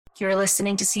You're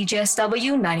listening to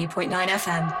CJSW 90.9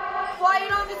 FM.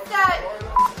 Quiet on the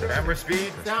set. Camera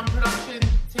speed. Sound production,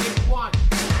 take one.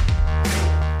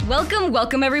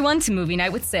 Welcome everyone to Movie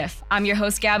Night with CIFF. I'm your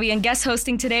host Gabby, and guest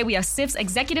hosting today we have CIFF's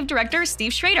Executive Director,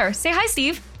 Steve Schrader. Say hi,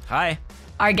 Steve. Hi.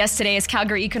 Our guest today is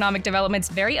Calgary Economic Development's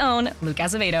very own Luke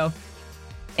Azevedo.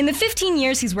 In the 15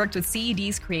 years he's worked with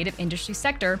CED's creative industry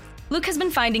sector, Luke has been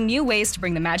finding new ways to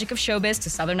bring the magic of showbiz to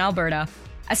Southern Alberta.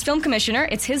 As film commissioner,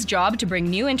 it's his job to bring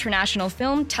new international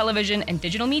film, television, and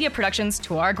digital media productions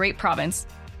to our great province.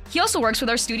 He also works with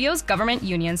our studios, government,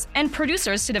 unions, and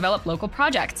producers to develop local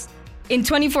projects. In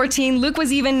 2014, Luke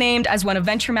was even named as one of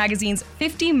Venture Magazine's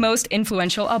 50 most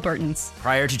influential Albertans.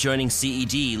 Prior to joining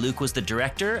CED, Luke was the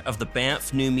director of the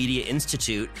Banff New Media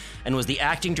Institute and was the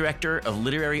acting director of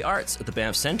literary arts at the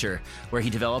Banff Centre, where he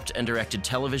developed and directed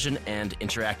television and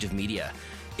interactive media.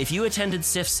 If you attended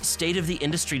CIFF's State of the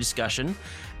Industry discussion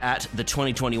at the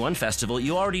 2021 festival,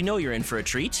 you already know you're in for a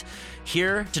treat.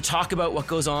 Here to talk about what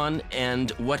goes on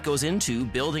and what goes into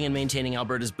building and maintaining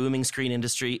Alberta's booming screen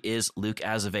industry is Luke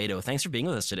Azevedo. Thanks for being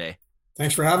with us today.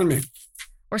 Thanks for having me.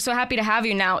 We're so happy to have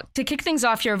you. Now, to kick things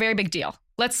off, you're a very big deal.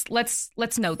 Let's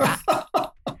note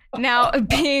that. Now,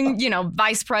 being,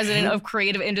 Vice President of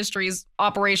Creative Industries,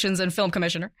 Operations, and Film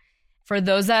Commissioner. For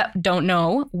those that don't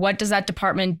know, what does that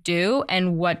department do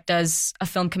and what does a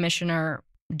film commissioner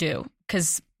do?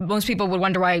 Because most people would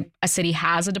wonder why a city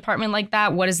has a department like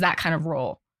that. What is that kind of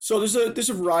role? So there's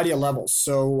a variety of levels.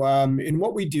 So in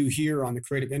what we do here on the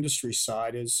creative industry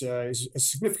side is a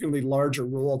significantly larger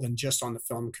role than just on the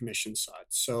film commission side.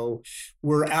 So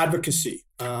we're advocacy.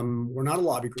 We're not a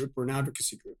lobby group. We're an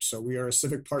advocacy group. So we are a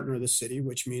civic partner of the city,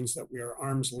 which means that we are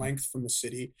arm's length from the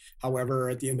city. However,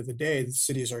 at the end of the day, the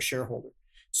city is our shareholder.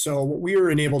 So what we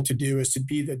are enabled to do is to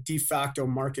be the de facto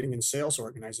marketing and sales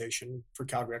organization for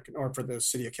Calgary, or for the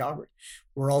city of Calgary.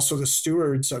 We're also the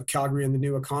stewards of Calgary and the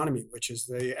New Economy, which is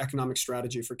the economic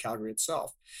strategy for Calgary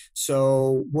itself.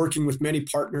 So working with many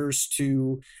partners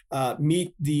to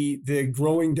meet the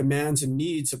growing demands and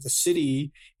needs of the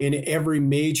city in every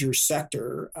major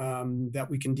sector that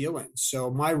we can deal in.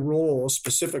 So my role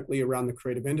specifically around the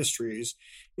creative industries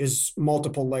is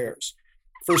multiple layers.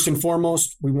 First and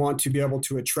foremost, we want to be able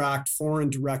to attract foreign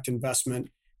direct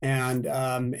investment and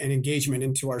engagement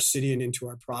into our city and into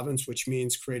our province, which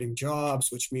means creating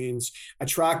jobs, which means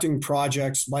attracting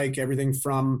projects like everything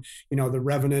from, The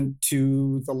Revenant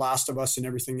to The Last of Us and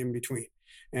everything in between.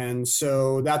 And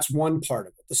so that's one part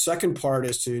of it. The second part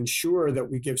is to ensure that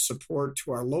we give support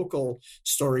to our local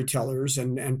storytellers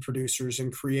and producers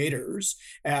and creators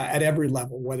at every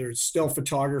level, whether it's still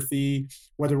photography,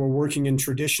 whether we're working in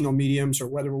traditional mediums or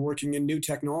whether we're working in new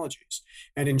technologies,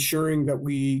 and ensuring that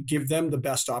we give them the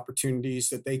best opportunities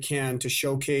that they can to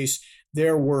showcase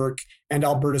their work and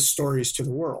Alberta's stories to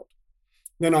the world.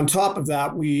 Then on top of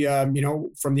that, we,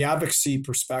 from the advocacy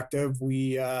perspective,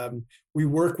 we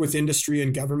work with industry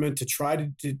and government to try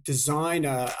to design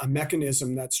a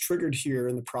mechanism that's triggered here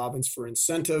in the province for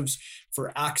incentives,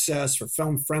 for access, for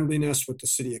film friendliness with the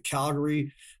city of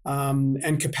Calgary,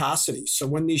 and capacity. So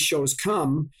when these shows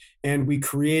come and we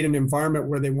create an environment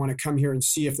where they want to come here and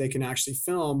see if they can actually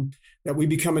film, that we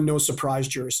become a no surprise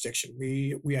jurisdiction.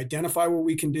 We identify what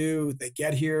we can do, they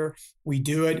get here, we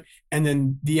do it, and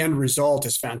then the end result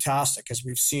is fantastic, as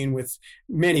we've seen with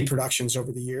many productions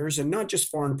over the years, and not just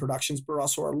foreign productions, but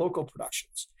also our local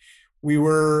productions. We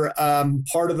were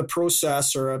part of the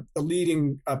process, or a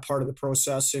leading part of the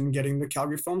process in getting the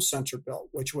Calgary Film Centre built,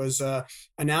 which was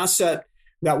an asset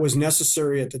that was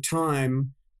necessary at the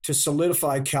time to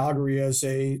solidify Calgary as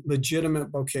a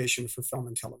legitimate location for film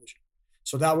and television.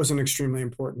 So that was an extremely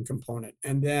important component.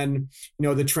 And then,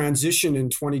 the transition in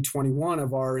 2021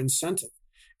 of our incentive,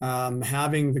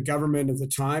 having the government of the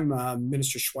time,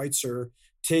 Minister Schweitzer,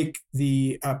 take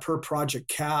the per project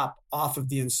cap off of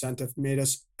the incentive made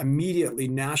us immediately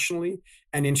nationally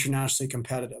and internationally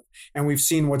competitive. And we've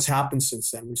seen what's happened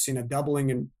since then. We've seen a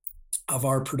doubling of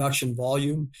our production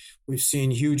volume. We've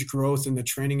seen huge growth in the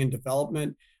training and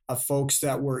development of folks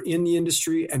that were in the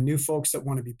industry and new folks that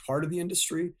want to be part of the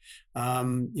industry.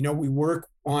 We work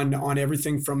on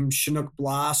everything from Chinook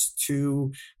Blast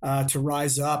to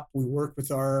Rise Up. We work with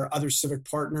our other civic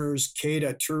partners,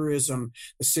 CADA, Tourism,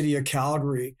 the City of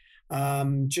Calgary,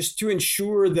 just to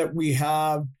ensure that we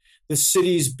have the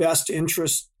city's best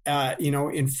interest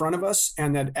in front of us,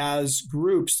 and that as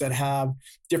groups that have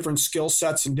different skill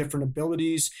sets and different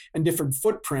abilities and different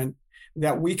footprint,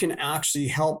 that we can actually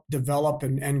help develop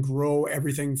and grow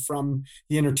everything from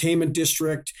the entertainment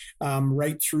district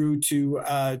right through to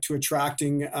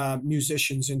attracting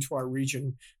musicians into our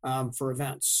region for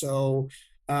events. So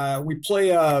we play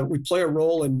a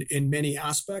role in many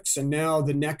aspects, and now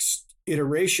the next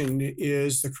iteration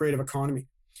is the creative economy.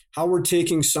 How we're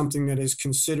taking something that is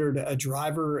considered a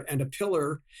driver and a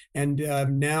pillar, and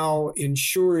now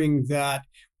ensuring that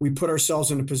we put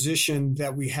ourselves in a position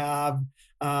that we have,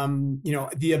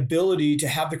 the ability to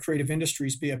have the creative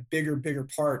industries be a bigger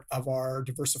part of our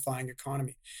diversifying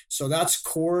economy. So that's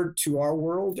core to our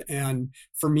world. And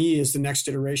for me, is the next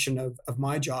iteration of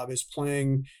my job is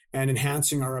playing and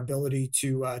enhancing our ability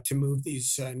to move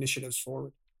these initiatives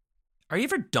forward. Are you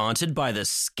ever daunted by the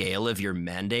scale of your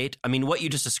mandate? I mean, what you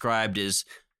just described is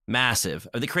massive.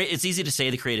 It's easy to say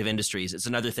the creative industries. It's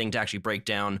another thing to actually break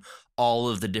down all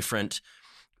of the different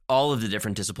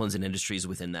disciplines and industries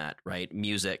within that, right?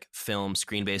 Music, film,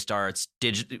 screen-based arts,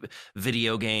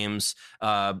 video games,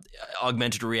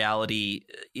 augmented reality,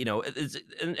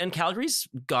 and Calgary's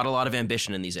got a lot of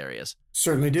ambition in these areas.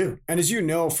 Certainly do. And as you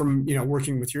know from,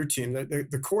 working with your team,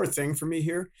 the core thing for me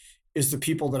here is the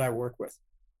people that I work with.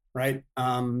 Right.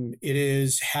 It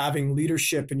is having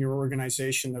leadership in your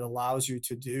organization that allows you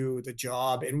to do the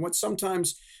job in what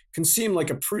sometimes can seem like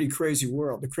a pretty crazy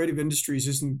world. The creative industries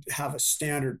doesn't have a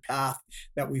standard path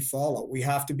that we follow. We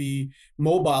have to be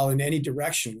mobile in any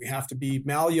direction. We have to be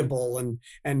malleable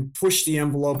and push the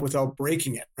envelope without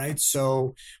breaking it. Right.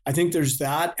 So I think there's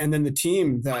that. And then the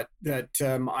team that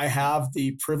I have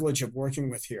the privilege of working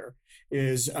with here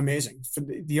is amazing.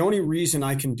 The only reason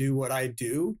I can do what I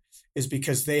do is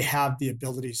because they have the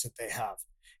abilities that they have.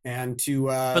 And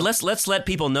but let's let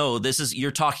people know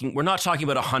we're not talking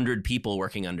about 100 people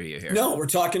working under you here. No, we're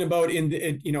talking about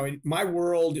in my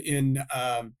world in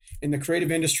the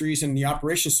creative industries and the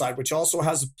operations side, which also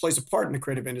plays a part in the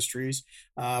creative industries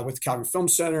with Calgary Film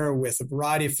Center, with a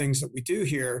variety of things that we do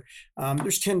here.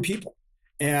 There's 10 people.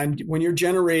 And when you're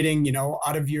generating,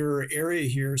 out of your area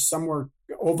here, somewhere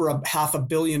over $500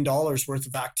 million worth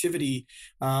of activity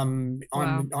on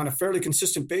a fairly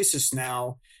consistent basis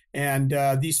now. And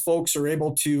these folks are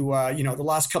able to, the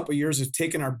last couple of years have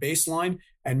taken our baseline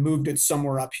and moved it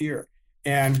somewhere up here.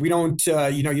 And we don't,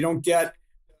 you don't get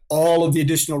all of the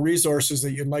additional resources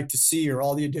that you'd like to see or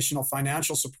all the additional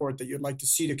financial support that you'd like to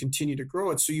see to continue to grow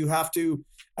it. So you have to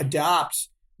adapt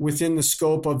within the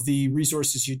scope of the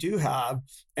resources you do have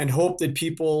and hope that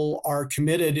people are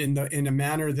committed in a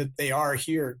manner that they are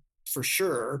here for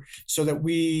sure, so that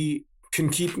we can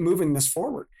keep moving this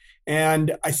forward.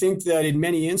 And I think that in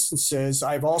many instances,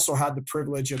 I've also had the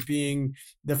privilege of being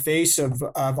the face of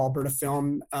Alberta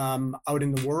film out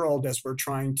in the world as we're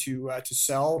trying to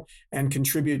sell and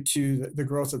contribute to the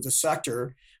growth of the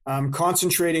sector,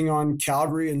 concentrating on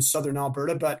Calgary and Southern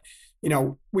Alberta. But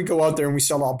we go out there and we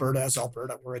sell Alberta as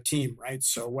Alberta. We're a team, right?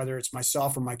 So whether it's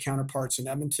myself or my counterparts in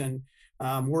Edmonton,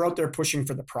 we're out there pushing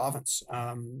for the province.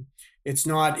 It's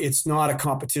not a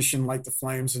competition like the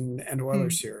Flames and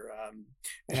Oilers here.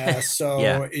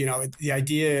 The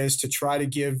idea is to try to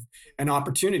give an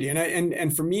opportunity.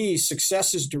 And for me,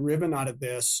 success is driven out of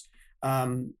this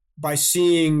by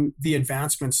seeing the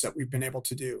advancements that we've been able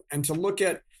to do, and to look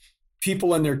at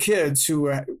people and their kids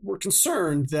who were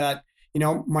concerned that,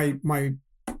 my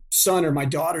son or my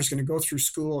daughter is going to go through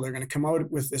school. They're going to come out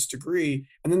with this degree,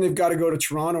 and then they've got to go to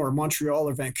Toronto or Montreal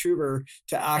or Vancouver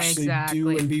to actually do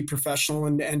and be professional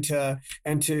and to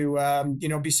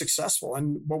be successful.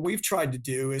 And what we've tried to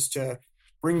do is to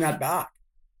bring that back.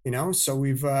 So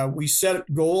we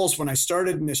set goals when I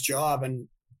started in this job, and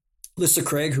Lisa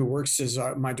Craig, who works as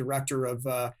my director of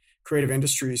creative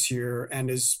industries here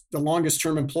and is the longest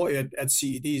term employee at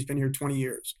CED, has been here 20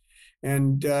 years.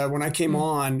 And when I came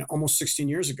on almost 16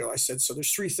 years ago, I said, so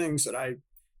there's 3 things that I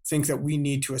think that we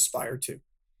need to aspire to.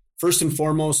 First and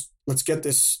foremost, let's get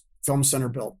this film center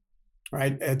built,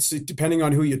 right? It's depending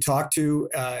on who you talk to,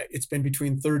 it's been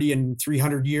between 30 and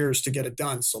 300 years to get it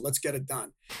done. So let's get it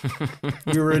done.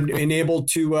 We were enabled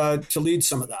to lead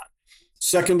some of that.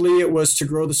 Secondly, it was to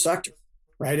grow the sector,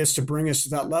 right? It's to bring us to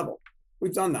that level.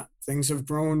 We've done that. Things have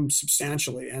grown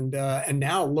substantially, and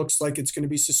now it looks like it's going to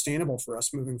be sustainable for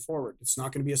us moving forward. It's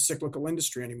not going to be a cyclical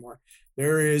industry anymore.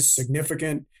 There is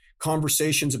significant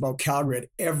conversations about Calgary at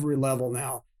every level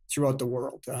now throughout the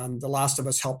world. The Last of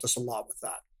Us helped us a lot with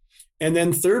that. And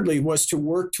then thirdly was to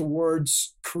work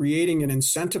towards creating an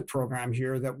incentive program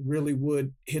here that really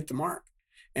would hit the mark.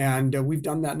 And we've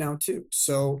done that now too.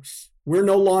 So we're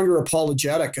no longer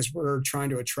apologetic as we're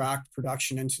trying to attract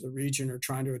production into the region or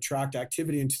trying to attract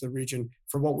activity into the region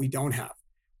for what we don't have.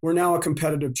 We're now a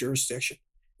competitive jurisdiction,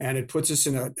 and it puts us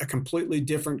in a completely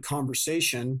different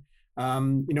conversation.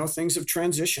 Things have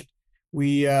transitioned.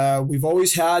 We've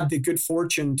always had the good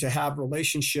fortune to have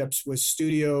relationships with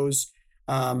studios,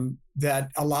 that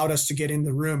allowed us to get in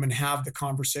the room and have the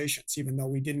conversations, even though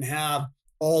we didn't have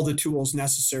all the tools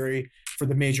necessary for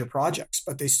the major projects.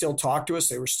 But they still talked to us.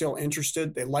 They were still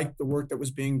interested. They liked the work that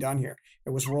was being done here. It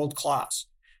was world class.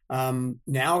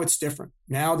 Now it's different.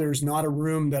 Now there's not a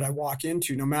room that I walk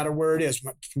into, no matter where it is.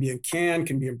 It can be in Cannes,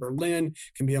 can be in Berlin,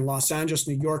 can be in Los Angeles,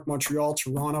 New York, Montreal,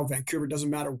 Toronto, Vancouver. It doesn't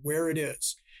matter where it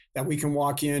is, that we can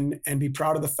walk in and be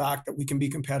proud of the fact that we can be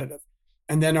competitive.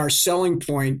 And then our selling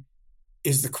point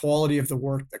is the quality of the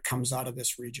work that comes out of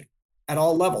this region at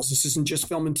all levels. This isn't just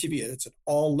film and TV. It's at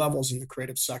all levels in the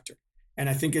creative sector. And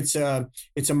I think it's a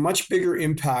much bigger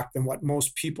impact than what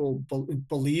most people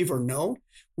believe or know.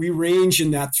 We range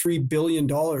in that $3 billion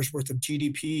worth of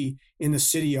GDP in the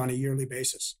city on a yearly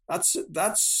basis.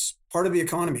 That's part of the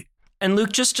economy. And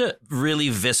Luke, just to really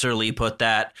viscerally put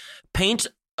that, paint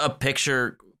a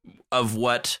picture of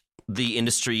what the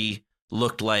industry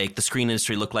looked like, the screen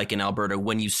industry looked like in Alberta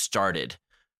when you started.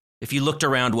 If you looked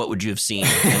around, what would you have seen?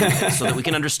 So that we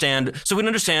can understand,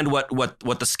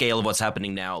 what the scale of what's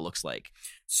happening now looks like.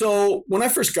 So when I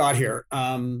first got here,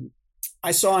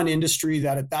 I saw an industry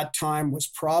that at that time was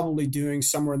probably doing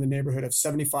somewhere in the neighborhood of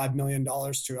 $75 million to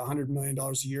 $100 million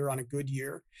a year on a good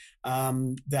year.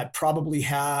 That probably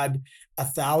had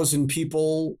 1,000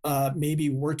 people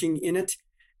maybe working in it,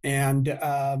 and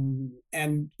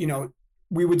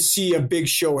we would see a big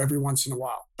show every once in a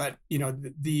while. But,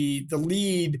 the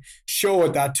lead show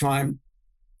at that time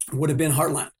would have been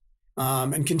Heartland,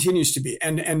 and continues to be.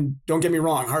 And don't get me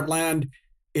wrong, Heartland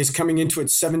is coming into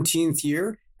its 17th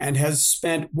year and has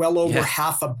spent well over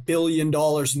 $500 million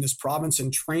in this province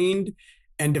and trained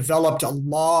and developed a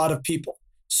lot of people.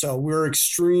 So we're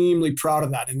extremely proud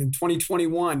of that. And in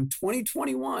 2021,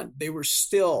 they were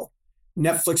still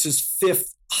Netflix's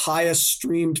 5th highest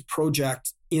streamed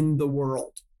project in the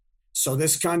world. So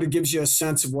this kind of gives you a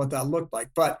sense of what that looked like.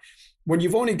 But when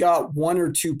you've only got 1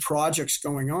 or 2 projects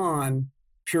going on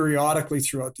periodically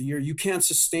throughout the year, you can't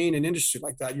sustain an industry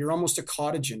like that. You're almost a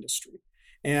cottage industry.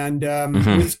 And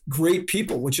with great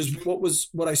people, which is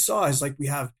what I saw is like we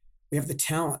have the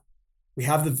talent, we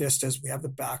have the vistas, we have the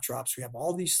backdrops, we have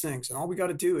all these things. And all we got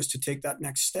to do is to take that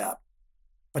next step.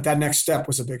 But that next step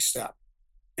was a big step.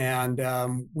 And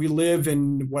we live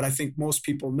in what I think most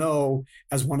people know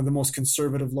as one of the most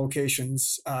conservative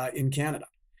locations in Canada.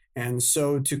 And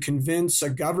so to convince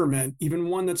a government, even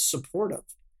one that's supportive,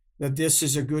 that this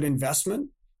is a good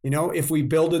investment, if we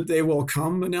build it, they will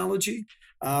come analogy,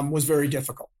 was very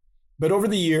difficult. But over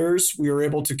the years, we were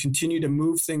able to continue to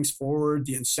move things forward.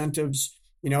 The incentives,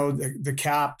 the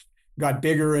cap got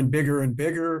bigger and bigger and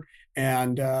bigger.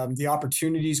 And the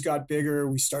opportunities got bigger.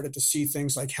 We started to see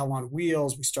things like Hell on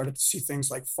Wheels. We started to see things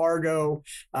like Fargo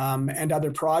and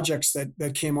other projects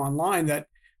that came online that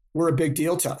were a big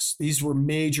deal to us. These were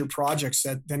major projects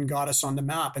that then got us on the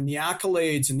map. And the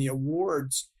accolades and the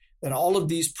awards that all of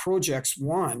these projects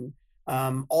won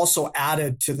also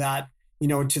added to that,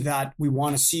 we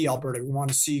want to see Alberta, we want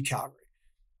to see Calgary.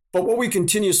 But what we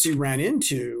continuously ran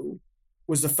into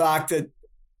was the fact that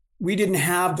we didn't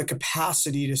have the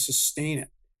capacity to sustain it.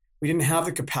 We didn't have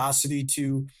the capacity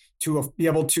to be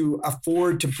able to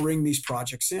afford to bring these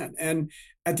projects in. And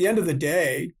at the end of the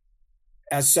day,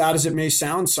 as sad as it may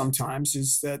sound sometimes,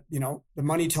 is that, the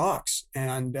money talks,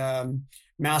 and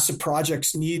massive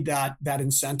projects need that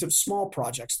incentive. Small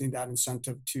projects need that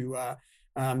incentive to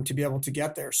be able to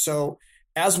get there. So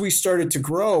as we started to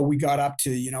grow, we got up to,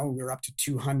 we were up to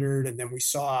 200, and then we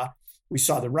saw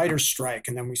the writer's strike,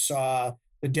 and then we saw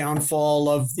the downfall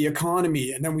of the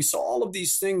economy. And then we saw all of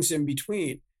these things in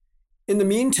between. In the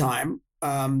meantime,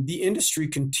 the industry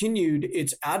continued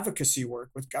its advocacy work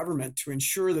with government to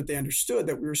ensure that they understood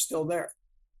that we were still there.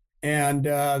 And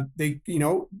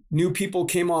new people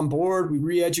came on board. We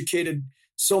re-educated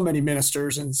so many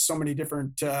ministers and so many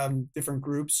different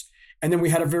groups. And then we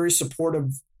had a very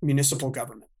supportive municipal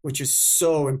government, which is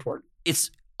so important. It's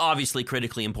obviously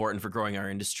critically important for growing our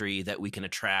industry that we can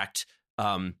attract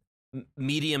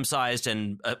medium-sized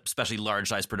and especially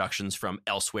large-sized productions from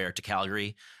elsewhere to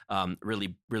Calgary.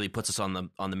 Really puts us on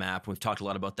the map. We've talked a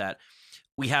lot about that.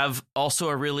 We have also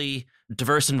a really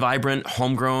diverse and vibrant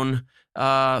homegrown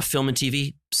film and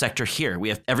TV sector here. We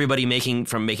have everybody making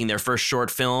their first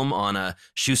short film on a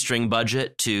shoestring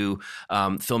budget to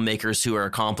filmmakers who are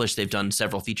accomplished. They've done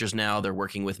several features now. They're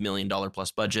working with $1 million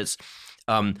plus budgets.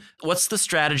 What's the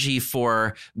strategy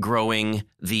for growing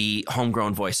the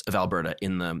homegrown voice of Alberta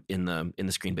in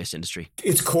the screen-based industry?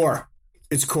 It's core.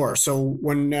 So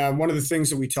when one of the things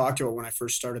that we talked about when I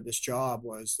first started this job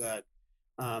was that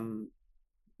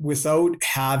without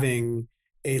having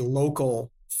a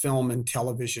local film and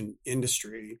television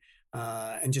industry,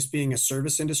 and just being a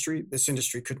service industry, this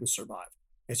industry couldn't survive.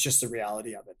 It's just the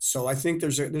reality of it. So I think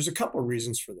there's a couple of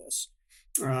reasons for this.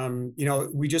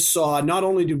 We just saw, not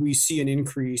only did we see an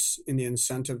increase in the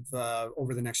incentive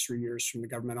over the next 3 years from the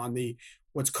government on the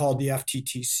what's called the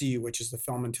FTTC, which is the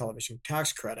Film and Television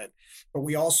Tax Credit, but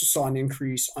we also saw an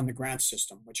increase on the grant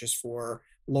system, which is for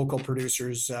local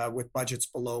producers with budgets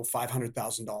below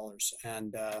 $500,000,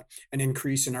 and an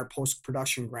increase in our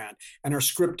post-production grant and our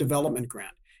script development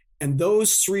grant. And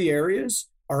those three areas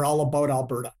are all about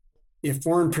Alberta. If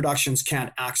foreign productions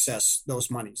can't access those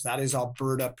monies, that is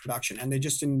Alberta production. And they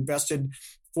just invested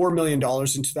 $4 million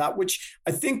into that, which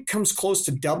I think comes close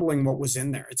to doubling what was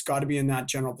in there. It's got to be in that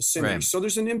general vicinity. Right. So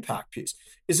there's an impact piece.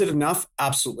 Is it enough?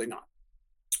 Absolutely not.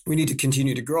 We need to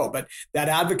continue to grow. But that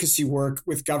advocacy work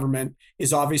with government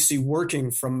is obviously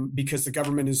working because the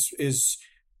government is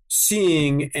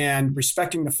seeing and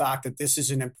respecting the fact that this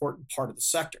is an important part of the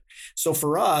sector. So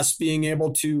for us, being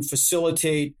able to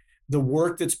facilitate the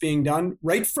work that's being done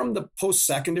right from the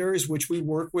post-secondaries, which we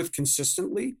work with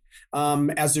consistently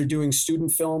as they're doing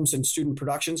student films and student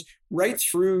productions, right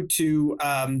through to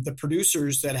the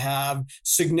producers that have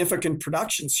significant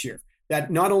productions here that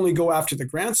not only go after the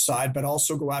grant side, but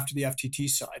also go after the FTT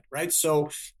side, right? So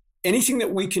anything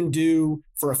that we can do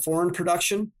for a foreign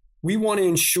production, we want to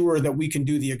ensure that we can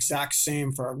do the exact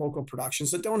same for our local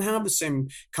productions that don't have the same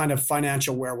kind of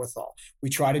financial wherewithal. We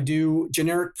try to do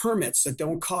generic permits that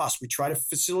don't cost. We try to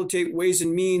facilitate ways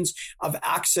and means of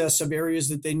access of areas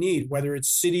that they need, whether it's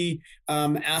city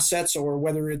assets or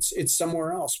whether it's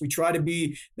somewhere else. We try to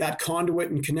be that conduit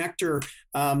and connector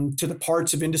to the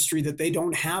parts of industry that they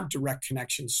don't have direct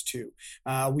connections to.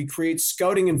 We create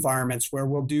scouting environments where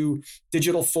we'll do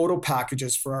digital photo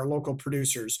packages for our local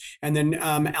producers, and then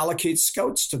allocate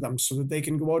scouts to them so that they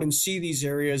can go out and see these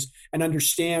areas and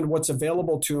understand what's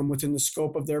available to them within the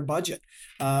scope of their budget.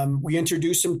 We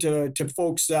introduce them to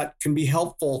folks that can be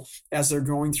helpful as they're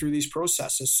going through these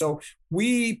processes. So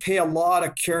we pay a lot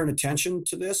of care and attention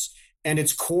to this, and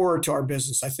it's core to our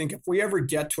business. I think if we ever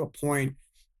get to a point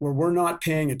where we're not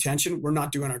paying attention, we're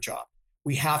not doing our job.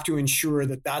 We have to ensure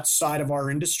that that side of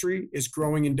our industry is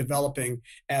growing and developing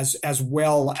as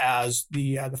well as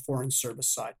the foreign service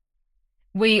side.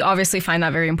 We obviously find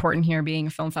that very important here, being a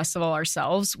film festival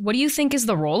ourselves. What do you think is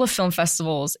the role of film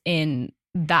festivals in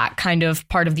that kind of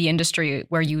part of the industry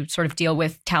where you sort of deal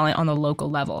with talent on the local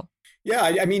level?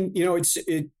 Yeah, I mean,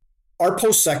 our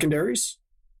post-secondaries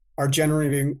are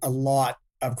generating a lot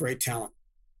of great talent,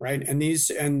 right? And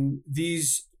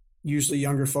these usually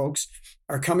younger folks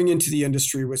are coming into the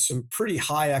industry with some pretty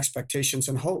high expectations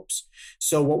and hopes.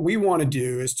 So what we want to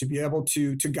do is to be able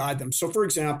to guide them. So for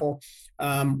example,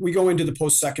 we go into the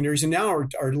post-secondaries and now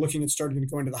are looking at starting to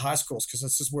go into the high schools, because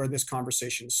this is where this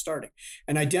conversation is starting,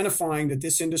 and identifying that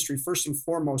this industry, first and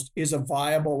foremost, is a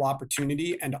viable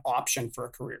opportunity and option for a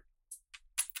career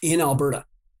in Alberta,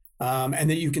 and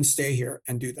that you can stay here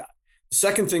and do that. The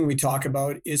second thing we talk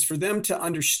about is for them to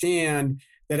understand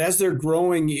that as they're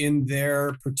growing in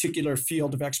their particular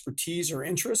field of expertise or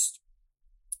interest,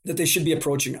 that they should be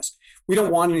approaching us. We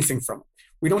don't want anything from them.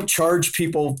 We don't charge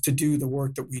people to do the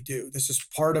work that we do. This is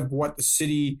part of what the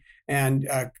city and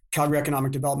Calgary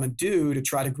Economic Development do to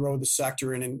try to grow the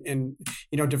sector and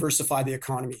diversify the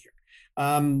economy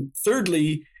here.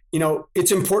 Thirdly,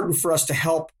 it's important for us to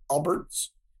help Albertans,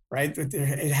 right?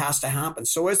 It has to happen.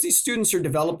 So as these students are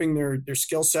developing their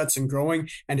skill sets and growing,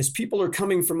 and as people are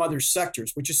coming from other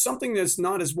sectors, which is something that's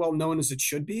not as well known as it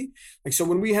should be. Like, so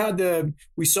when we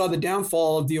saw the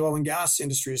downfall of the oil and gas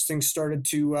industry, as things started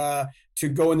to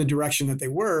go in the direction that they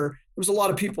were, there was a lot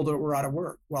of people that were out of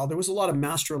work. Well, there was a lot of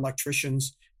master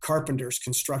electricians, carpenters,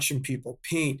 construction people,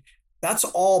 paint. That's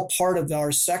all part of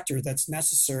our sector that's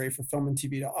necessary for film and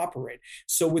TV to operate.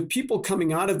 So with people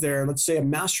coming out of there, let's say a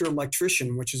master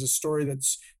electrician, which is a story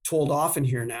that's told often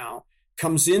here now,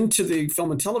 comes into the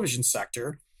film and television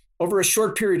sector, over a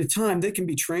short period of time, they can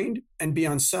be trained and be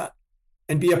on set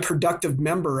and be a productive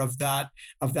member of that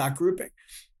grouping.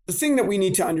 The thing that we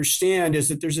need to understand is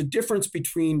that there's a difference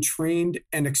between trained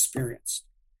and experienced.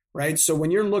 Right. So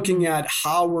when you're looking at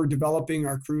how we're developing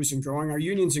our crews and growing, our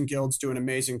unions and guilds do an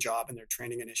amazing job in their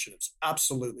training initiatives.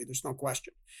 Absolutely. There's no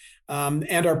question.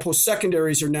 And our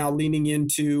post-secondaries are now leaning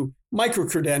into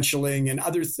micro-credentialing and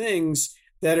other things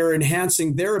that are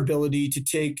enhancing their ability to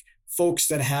take folks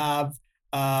that have,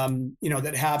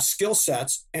 that have skill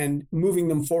sets and moving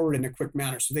them forward in a quick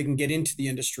manner so they can get into the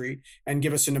industry and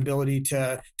give us an ability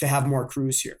to have more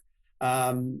crews here.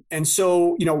 And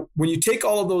so, when you take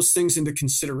all of those things into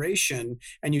consideration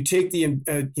and you take the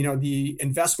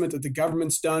investment that the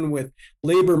government's done with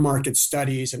labor market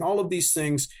studies and all of these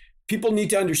things, people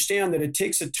need to understand that it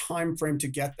takes a time frame to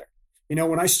get there.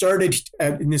 When I started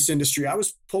in this industry, I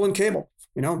was pulling cable.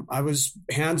 I was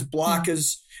hands black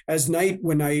as night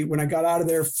when I got out of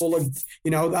there, full of,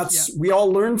 we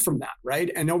all learned from that, right?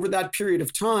 And over that period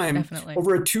of time, Definitely.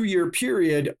 over a 2-year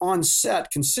period on set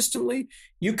consistently,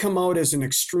 you come out as an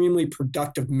extremely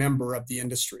productive member of the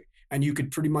industry. And you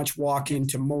could pretty much walk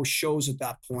into most shows at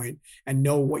that point and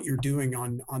know what you're doing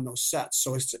on those sets.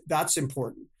 So that's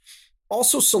important.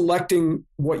 Also selecting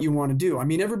what you want to do. I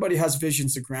mean, everybody has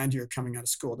visions of grandeur coming out of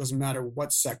school. It doesn't matter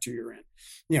what sector you're in.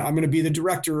 I'm going to be the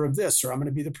director of this, or I'm going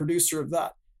to be the producer of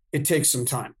that. It takes some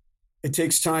time. It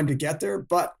takes time to get there,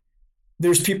 but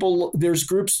there's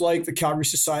groups like the Calgary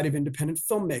Society of Independent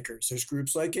Filmmakers. There's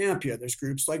groups like AMPIA. There's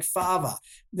groups like FAVA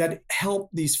that help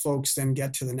these folks then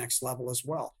get to the next level as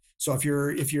well. So if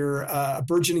you're a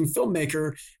burgeoning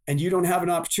filmmaker and you don't have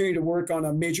an opportunity to work on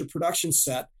a major production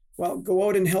set, well, go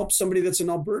out and help somebody that's an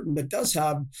Albertan that does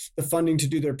have the funding to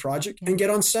do their project and get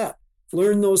on set.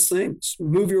 Learn those things,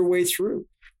 move your way through.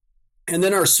 And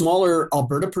then our smaller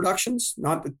Alberta productions,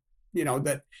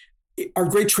 that are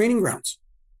great training grounds,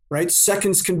 right?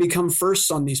 Seconds can become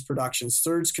firsts on these productions.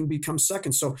 Thirds can become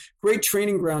seconds. So great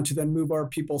training ground to then move our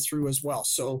people through as well.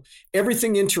 So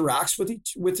everything interacts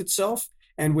with itself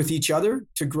and with each other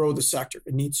to grow the sector.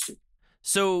 It needs to.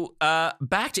 So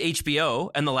back to HBO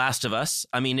and The Last of Us.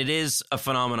 I mean, it is a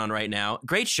phenomenon right now.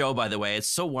 Great show, by the way. It's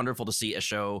so wonderful to see a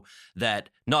show that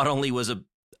not only was a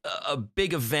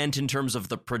big event in terms of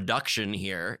the production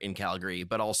here in Calgary,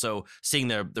 but also seeing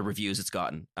the reviews it's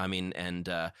gotten. I mean, and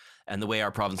the way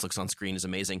our province looks on screen is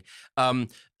amazing.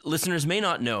 Listeners may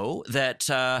not know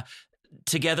that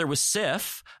together with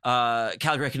CIFF,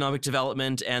 Calgary Economic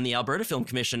Development, and the Alberta Film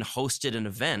Commission hosted an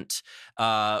event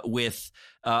with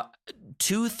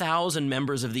 2,000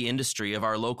 members of the industry, of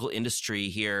our local industry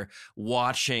here,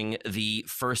 watching the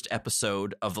first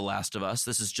episode of The Last of Us.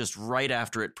 This is just right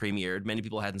after it premiered. Many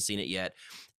people hadn't seen it yet.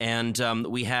 And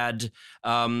we had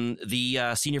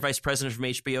the senior vice president from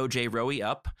HBO, Jay Rowe,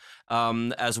 up,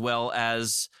 as well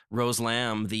as Rose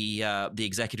Lamb, the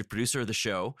executive producer of the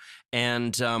show.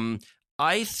 And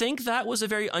I think that was a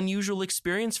very unusual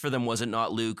experience for them, was it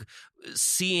not, Luke?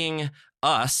 Seeing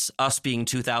us being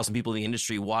 2,000 people in the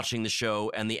industry, watching the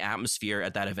show and the atmosphere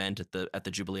at that event at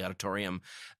the Jubilee Auditorium.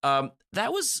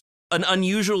 That was an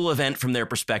unusual event from their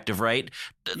perspective, right?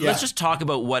 Yeah. Let's just talk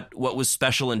about what was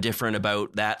special and different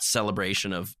about that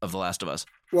celebration of The Last of Us.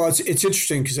 Well, it's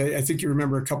interesting because I think you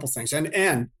remember a couple things.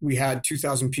 And we had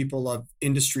 2,000 people of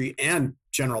industry and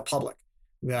general public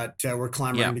that were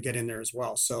clamoring to get in there as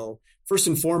well. So first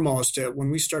and foremost,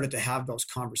 when we started to have those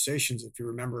conversations, if you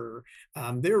remember,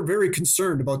 they were very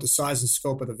concerned about the size and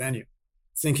scope of the venue,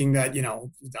 thinking that,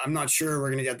 I'm not sure we're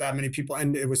going to get that many people.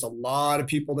 And it was a lot of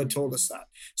people that told us that.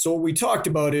 So what we talked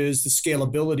about is the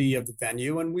scalability of the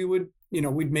venue, and we would,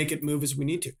 we'd make it move as we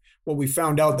need to. What we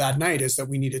found out that night is that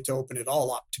we needed to open it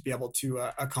all up to be able to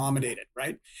accommodate it,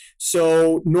 right?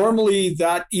 So normally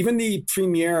that, even the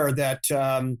premiere that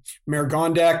Mayor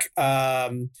Gondek,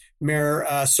 Mayor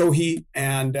Sohi,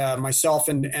 and myself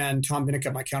and Tom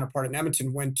Vinica, my counterpart in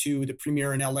Edmonton, went to the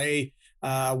premiere in LA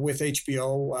with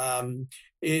HBO.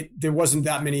 There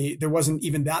wasn't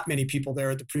even that many people there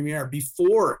at the premiere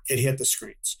before it hit the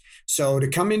screens. So to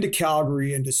come into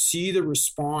Calgary and to see the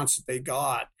response that they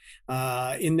got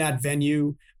in that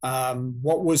venue,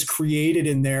 what was created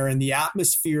in there and the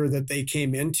atmosphere that they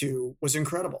came into was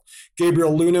incredible.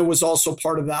 Gabriel Luna was also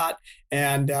part of that.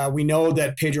 And we know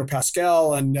that Pedro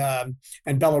Pascal and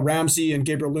Bella Ramsey and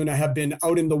Gabriel Luna have been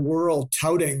out in the world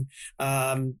touting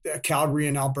Calgary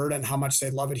and Alberta and how much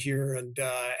they love it here and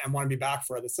want to be back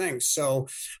for other things. So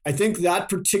I think that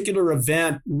particular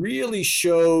event really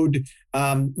showed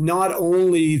not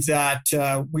only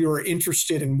that we were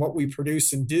interested in what we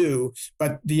produce and do,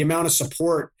 but the amount of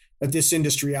support that this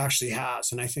industry actually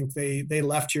has. And I think they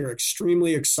left here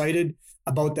extremely excited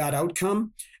about that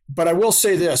outcome. But I will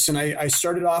say this, and I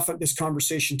started off at this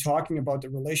conversation talking about the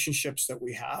relationships that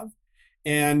we have.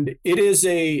 And it is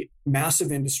a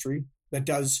massive industry that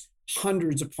does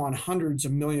hundreds upon hundreds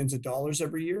of millions of dollars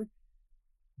every year.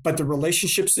 But the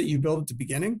relationships that you build at the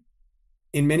beginning,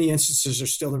 in many instances, are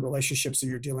still the relationships that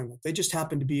you're dealing with. They just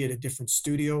happen to be at a different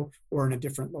studio or in a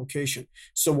different location.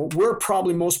 So what we're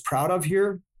probably most proud of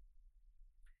here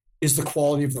is the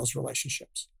quality of those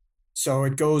relationships. So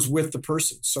it goes with the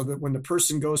person, so that when the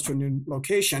person goes to a new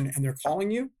location and they're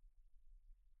calling you,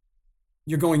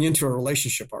 you're going into a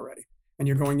relationship already. And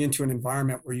you're going into an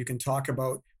environment where you can talk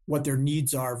about what their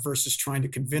needs are versus trying to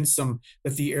convince them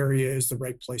that the area is the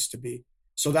right place to be.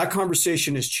 So that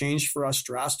conversation has changed for us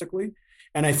drastically.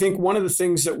 And I think one of the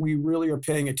things that we really are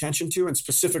paying attention to, and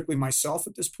specifically myself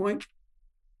at this point,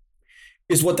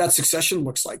 is what that succession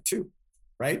looks like too,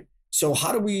 right? So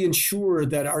how do we ensure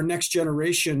that our next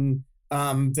generation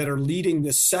that are leading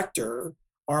this sector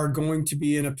are going to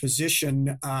be in a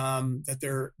position that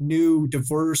they're new,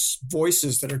 diverse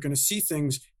voices that are going to see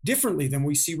things differently than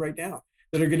we see right now,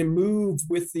 that are going to move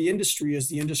with the industry as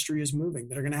the industry is moving,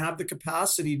 that are going to have the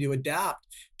capacity to adapt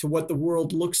to what the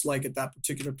world looks like at that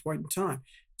particular point in time.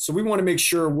 So we want to make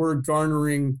sure we're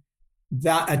garnering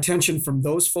that attention from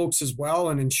those folks as well,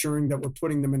 and ensuring that we're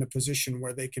putting them in a position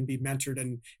where they can be mentored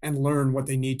and learn what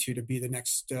they need to be the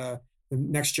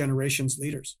next generation's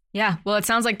leaders. Yeah, well, it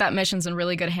sounds like that mission's in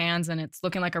really good hands, and it's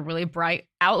looking like a really bright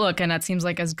outlook, and that seems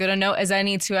like as good a note as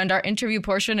any to end our interview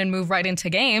portion and move right into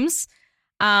games.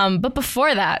 But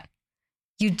before that,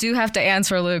 you do have to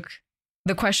answer, Luke,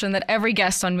 the question that every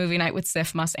guest on Movie Night with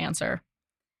CIFF must answer.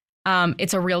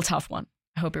 It's a real tough one.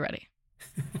 I hope you're ready.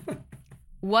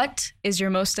 What is your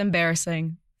most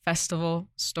embarrassing festival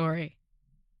story?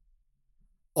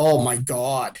 Oh my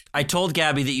God. I told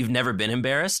Gabby that you've never been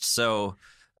embarrassed, so.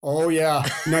 Oh yeah.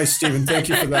 Nice, Stephen. Thank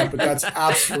you for that. But that's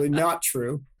absolutely not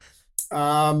true.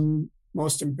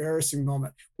 Most embarrassing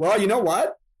moment. Well, you know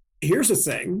what? Here's the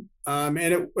thing. I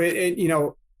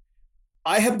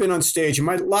have been on stage, and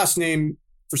my last name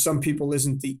for some people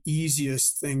isn't the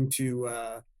easiest thing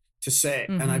to say.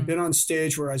 Mm-hmm. And I've been on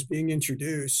stage where I was being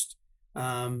introduced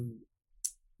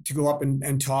to go up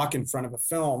and talk in front of a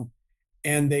film.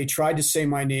 And they tried to say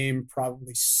my name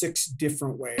probably 6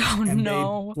 different ways. Oh, and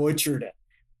no. They butchered it,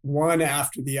 one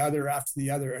after the other.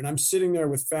 And I'm sitting there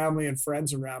with family and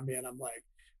friends around me. And I'm like,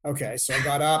 okay. So I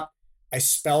got up, I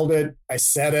spelled it, I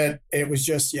said it. It was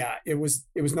just, it was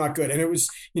not good. And it was,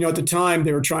 at the time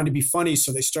they were trying to be funny.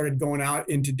 So they started going out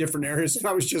into different areas. And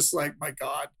I was just like, my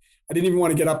God, I didn't even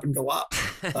want to get up and go up,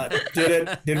 but did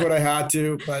what I had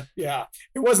to. But yeah,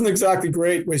 it wasn't exactly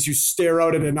great as you stare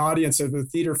out at an audience of a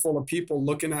theater full of people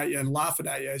looking at you and laughing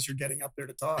at you as you're getting up there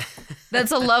to talk.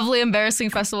 That's a lovely, embarrassing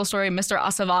festival story, Mr.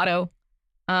 Acevedo.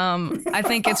 I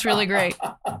think it's really great.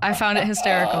 I found it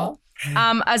hysterical.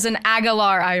 As an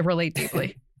Aguilar, I relate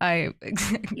deeply.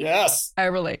 Yes. I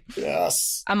relate.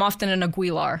 Yes. I'm often an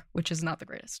Aguilar, which is not the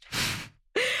greatest.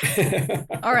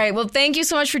 All right. Well, thank you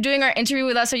so much for doing our interview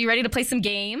with us. Are you ready to play some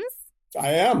games? I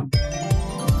am.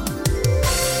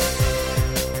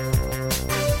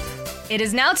 It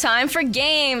is now time for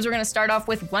games. We're going to start off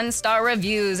with 1-star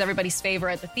reviews, everybody's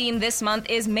favorite. The theme this month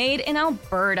is Made in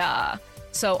Alberta.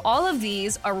 So all of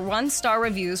these are 1-star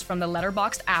reviews from the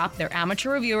Letterboxd app. They're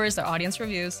amateur reviewers, they're audience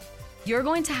reviews. You're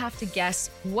going to have to guess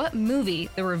what movie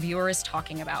the reviewer is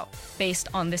talking about based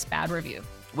on this bad review.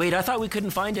 Wait, I thought we couldn't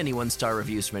find any 1-star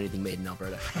reviews from anything made in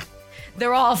Alberta.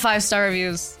 They're all 5-star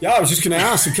reviews. Yeah, I was just going to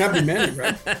ask. It can't be many,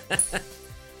 right?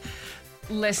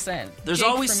 Listen. There's Jake,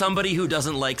 always somebody who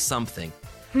doesn't like something.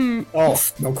 Oh,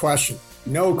 no question.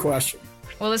 No question.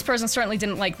 Well, this person certainly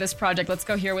didn't like this project. Let's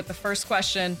go here with the first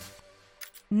question.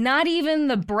 Not even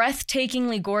the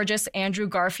breathtakingly gorgeous Andrew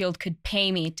Garfield could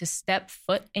pay me to step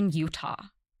foot in Utah.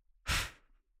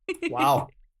 Wow.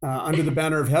 Under the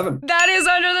Banner of Heaven. That is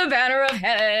Under the Banner of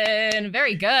Heaven.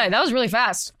 Very good. That was really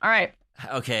fast. All right.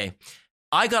 Okay.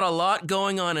 I got a lot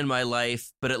going on in my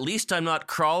life, but at least I'm not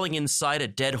crawling inside a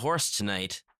dead horse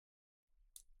tonight.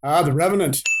 The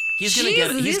Revenant. He's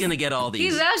gonna get all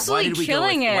these. He's absolutely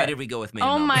killing it. Why did we go with Made in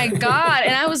Oh my Alberta? God.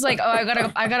 And I was like, I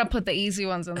gotta put the easy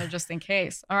ones in there just in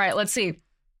case. All right, let's see.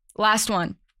 Last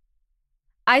one.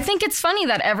 I think it's funny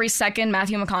that every second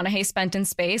Matthew McConaughey spent in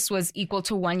space was equal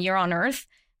to 1 year on Earth,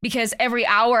 because every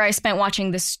hour I spent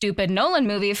watching this stupid Nolan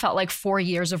movie felt like 4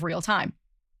 years of real time.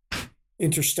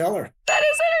 Interstellar. That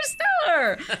is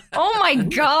Interstellar. Oh my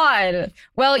God.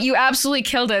 Well, you absolutely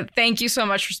killed it. Thank you so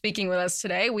much for speaking with us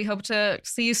today. We hope to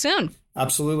see you soon.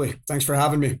 Absolutely. Thanks for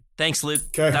having me. Thanks, Luke.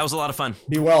 Okay. That was a lot of fun.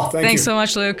 Be well. Thanks so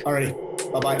much, Luke.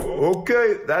 Alrighty. Bye-bye.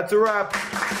 Okay, that's a wrap.